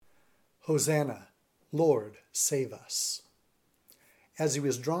Hosanna, Lord, save us. As he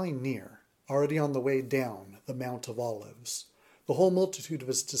was drawing near, already on the way down the Mount of Olives, the whole multitude of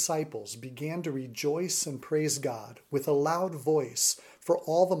his disciples began to rejoice and praise God with a loud voice for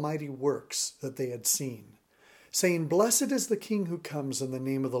all the mighty works that they had seen, saying, "Blessed is the King who comes in the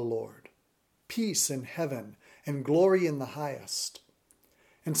name of the Lord. Peace in heaven and glory in the highest."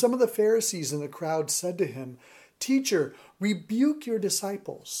 And some of the Pharisees in the crowd said to him, "Teacher, rebuke your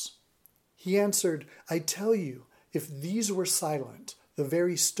disciples." He answered, "I tell you, if these were silent, the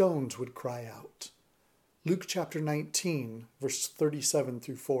very stones would cry out." Luke chapter 19, verse 37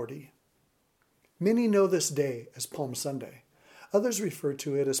 through 40. Many know this day as Palm Sunday. Others refer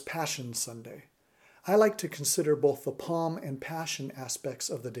to it as Passion Sunday. I like to consider both the Palm and Passion aspects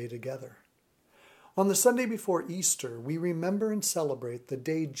of the day together. On the Sunday before Easter, we remember and celebrate the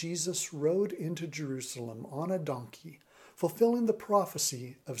day Jesus rode into Jerusalem on a donkey, fulfilling the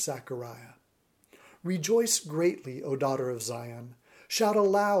prophecy of Zechariah. "Rejoice greatly, O daughter of Zion. Shout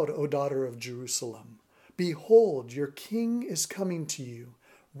aloud, O daughter of Jerusalem. Behold, your king is coming to you.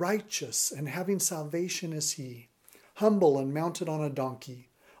 Righteous and having salvation is he, humble and mounted on a donkey,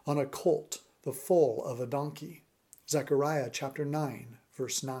 on a colt, the foal of a donkey." Zechariah chapter 9,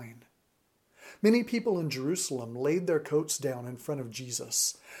 verse 9. Many people in Jerusalem laid their coats down in front of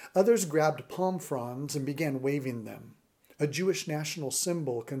Jesus. Others grabbed palm fronds and began waving them, a Jewish national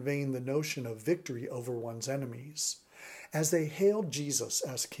symbol conveying the notion of victory over one's enemies, as they hailed Jesus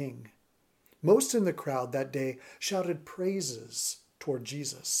as king. Most in the crowd that day shouted praises toward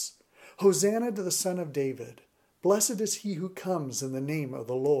Jesus. "Hosanna to the Son of David. Blessed is he who comes in the name of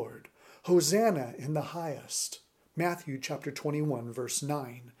the Lord. Hosanna in the highest." Matthew chapter 21, verse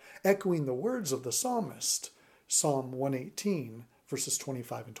 9, echoing the words of the psalmist, Psalm 118, verses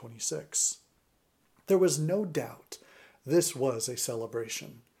 25 and 26. There was no doubt this was a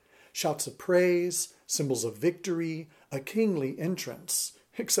celebration. Shouts of praise, symbols of victory, a kingly entrance,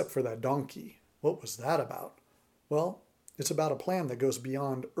 except for that donkey. What was that about? Well, it's about a plan that goes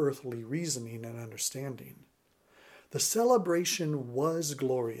beyond earthly reasoning and understanding. The celebration was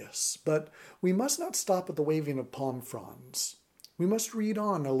glorious, but we must not stop at the waving of palm fronds. We must read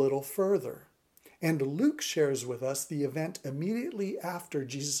on a little further. And Luke shares with us the event immediately after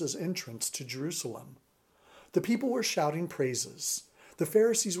Jesus' entrance to Jerusalem. The people were shouting praises. The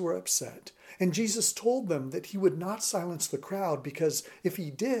Pharisees were upset, and Jesus told them that he would not silence the crowd because if he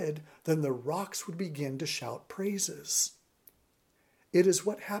did, then the rocks would begin to shout praises. It is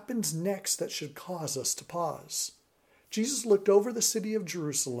what happens next that should cause us to pause. Jesus looked over the city of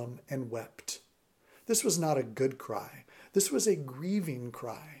Jerusalem and wept. This was not a good cry. This was a grieving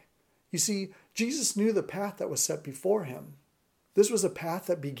cry. You see, Jesus knew the path that was set before him. This was a path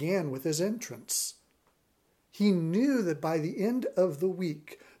that began with his entrance. He knew that by the end of the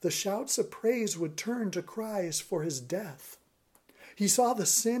week, the shouts of praise would turn to cries for his death. He saw the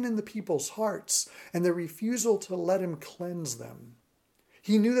sin in the people's hearts and their refusal to let him cleanse them.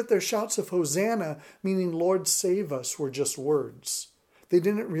 He knew that their shouts of Hosanna, meaning Lord save us, were just words. They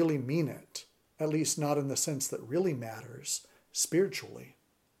didn't really mean it, at least not in the sense that really matters, spiritually.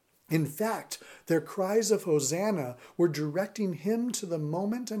 In fact, their cries of Hosanna were directing him to the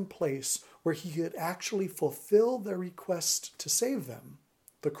moment and place where he could actually fulfill their request to save them,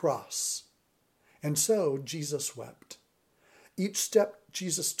 the cross. And so Jesus wept. Each step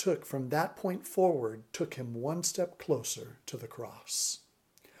Jesus took from that point forward took him one step closer to the cross.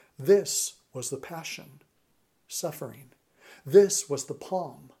 This was the passion, suffering. This was the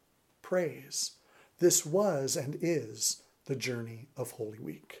palm, praise. This was and is the journey of Holy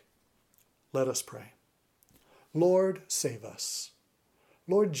Week. Let us pray. Lord, save us.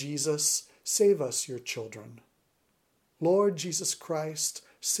 Lord Jesus, save us, your children. Lord Jesus Christ,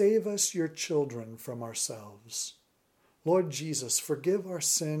 save us, your children, from ourselves. Lord Jesus, forgive our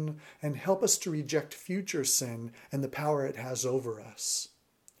sin and help us to reject future sin and the power it has over us.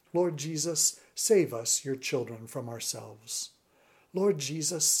 Lord Jesus, save us, your children, from ourselves. Lord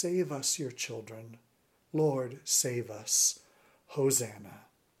Jesus, save us, your children. Lord, save us. Hosanna.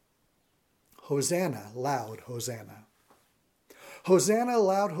 Hosanna, loud Hosanna. Hosanna,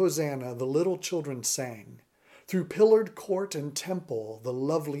 loud Hosanna, the little children sang. Through pillared court and temple, the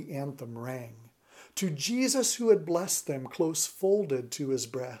lovely anthem rang. To Jesus who had blessed them close folded to his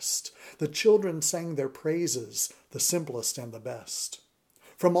breast, the children sang their praises, the simplest and the best.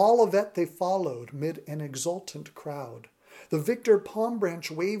 From all of it they followed mid an exultant crowd, the victor palm branch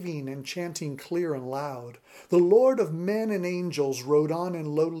waving and chanting clear and loud. The Lord of men and angels rode on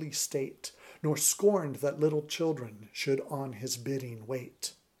in lowly state, nor scorned that little children should on his bidding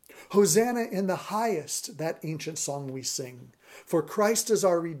wait. Hosanna in the highest, that ancient song we sing. For Christ is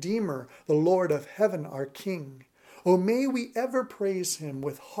our Redeemer, the Lord of heaven our King. O may we ever praise him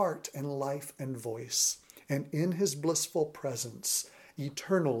with heart and life and voice, and in his blissful presence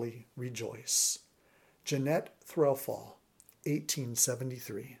eternally rejoice. Jeanette Threlfall,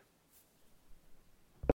 1873.